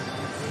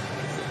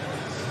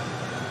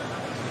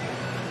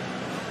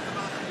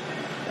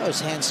 Those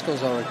hand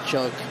skills are a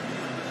joke.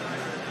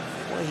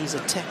 Boy, he's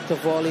attacked the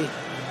volley.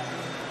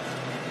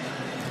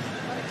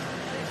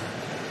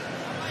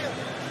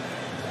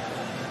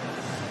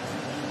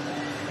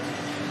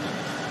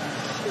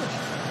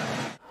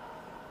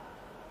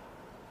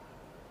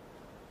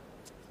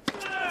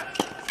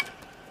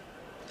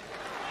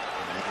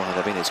 Might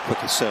have been his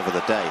quickest serve of the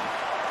day.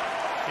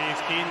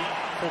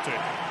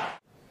 15-14.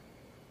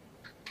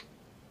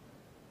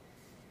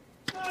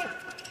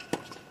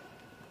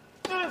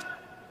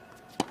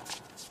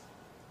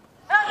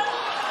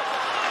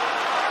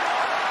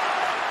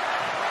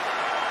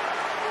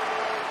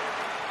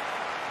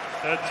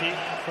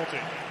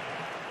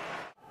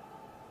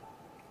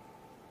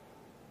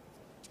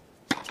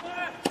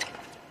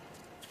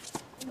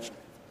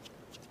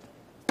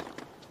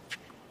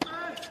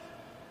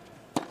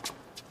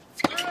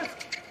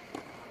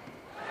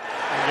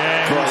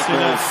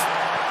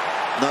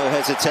 No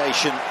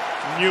hesitation.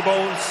 New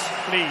balls,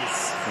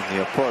 please. In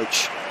the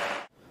approach.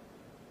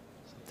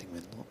 Something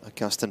we're not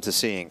accustomed to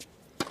seeing.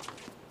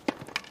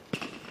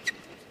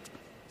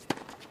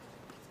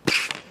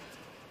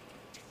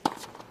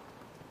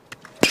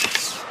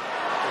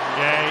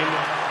 Game.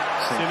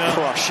 Some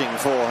crushing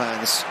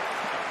forehands.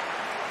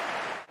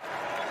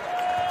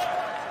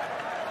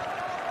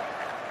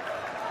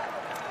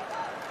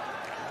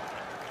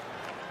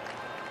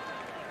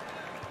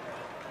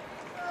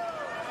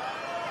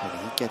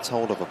 Gets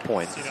hold of a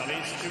point.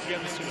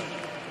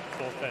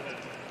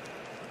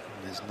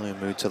 There's no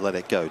mood to let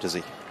it go, does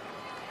he?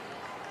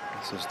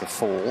 This is the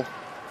fall.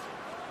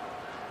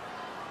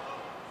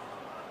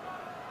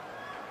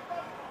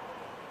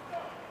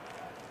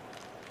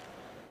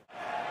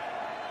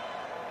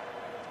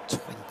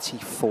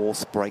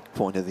 '24th break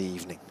point of the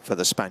evening for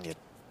the Spaniard.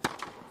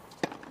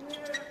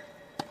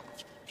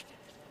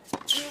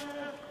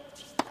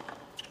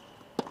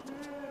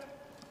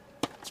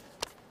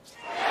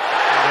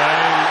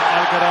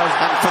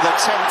 And for the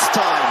 10th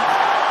time,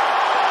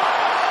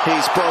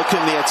 he's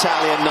broken the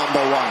Italian #1.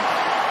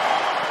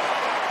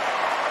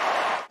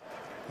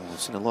 Well, we've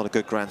seen a lot of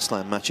good Grand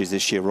Slam matches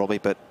this year, Robbie,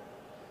 but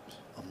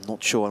I'm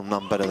not sure I'm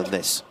none better than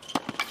this.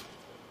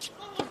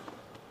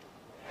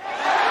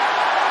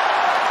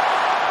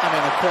 I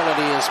mean, the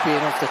quality has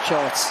been off the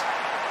charts.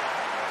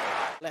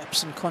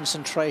 Lapse in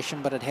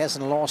concentration, but it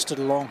hasn't lasted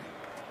long.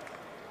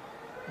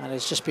 And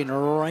it's just been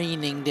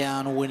raining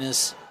down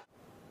winners.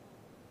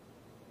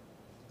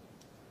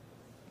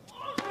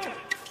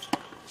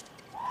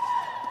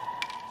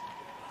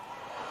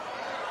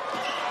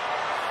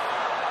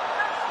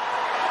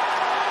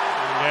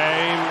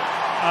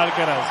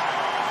 Alcaraz.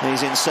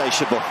 He's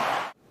insatiable.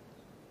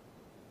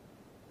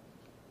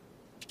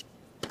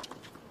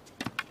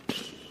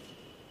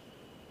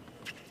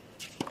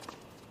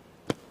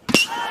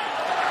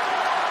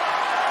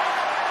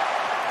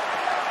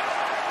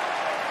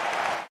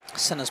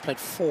 Sinner's played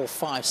 4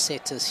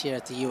 5-setters here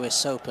at the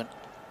US Open.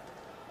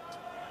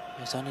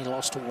 He's only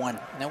lost 1.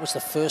 And that was the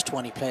first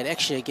one he played,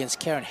 actually against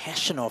Karen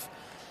Khachanov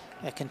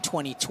back in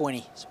 2020.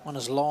 He's won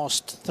his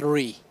last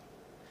 3.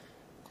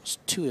 Of course,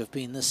 2 have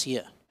been this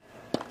year.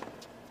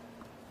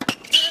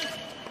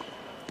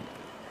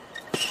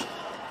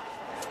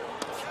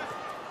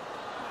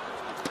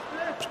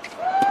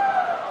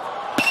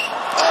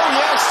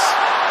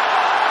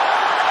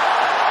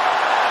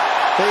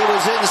 He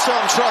was in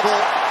some trouble,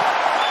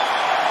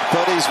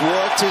 but he's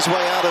worked his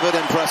way out of it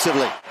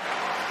impressively.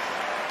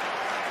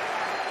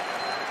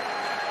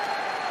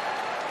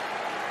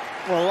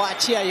 Well,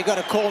 right here, you've got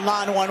to call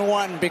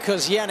 911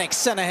 because Jannik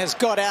Sinner has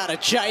got out of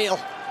jail.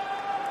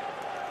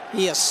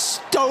 He has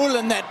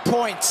stolen that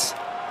point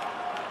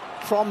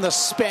from the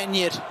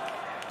Spaniard.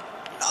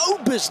 No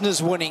business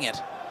winning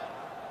it.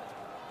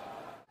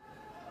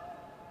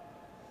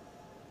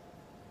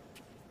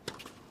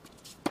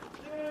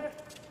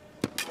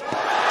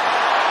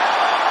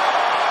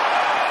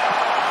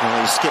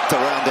 Well, he skipped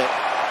around it.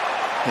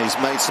 He's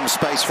made some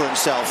space for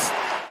himself.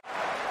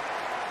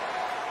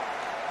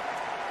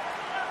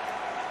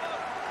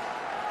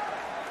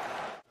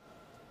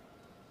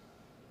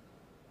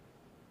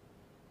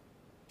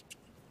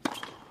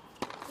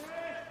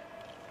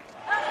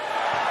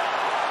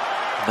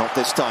 Not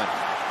this time.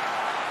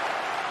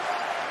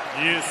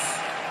 Yes.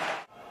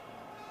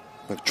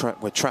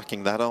 We're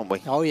tracking that, aren't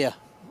we? Oh, yeah.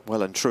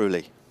 Well and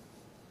truly.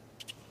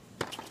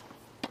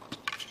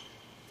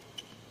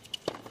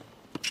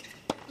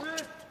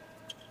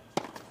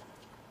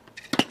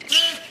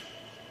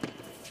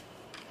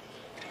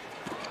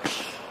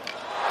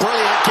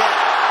 Brilliant get.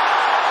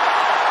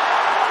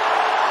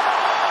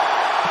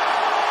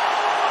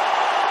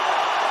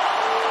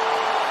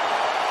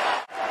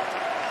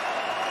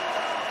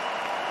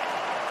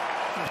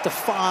 After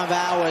 5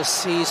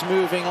 hours, he's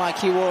moving like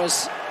he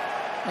was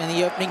in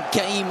the opening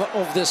game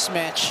of this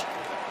match.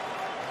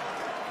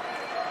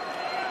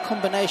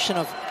 Combination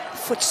of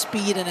foot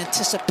speed and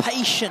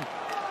anticipation.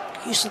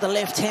 Use of the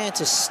left hand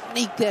to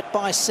sneak that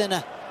by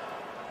Sinner.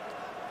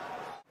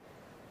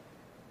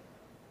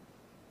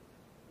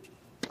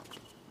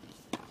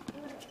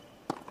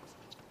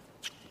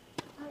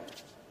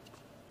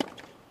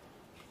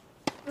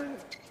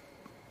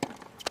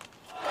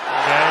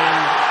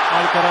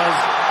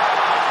 Alcaraz.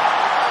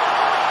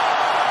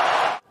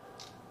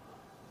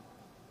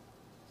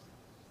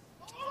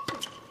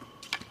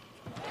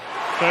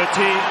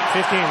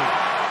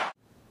 (30-15).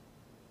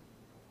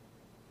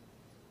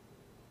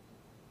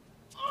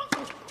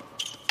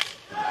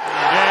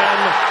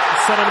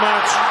 7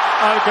 match,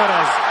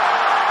 Alcaraz.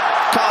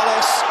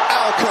 Carlos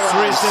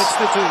Alcaraz 3-6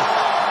 to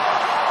 2.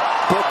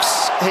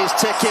 books his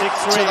ticket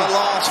 6-3, to the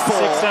last 4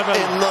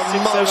 in the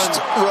 6-7, most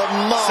 6-7,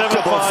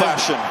 remarkable 7-5,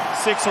 fashion.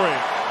 6-3.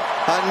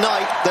 A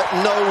night that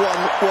no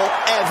one will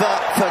ever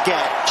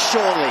forget,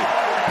 surely,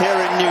 here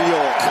in New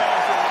York.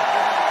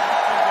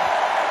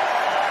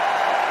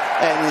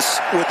 Ends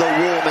with the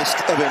warmest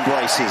of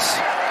embraces.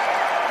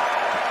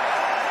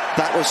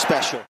 That was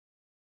special.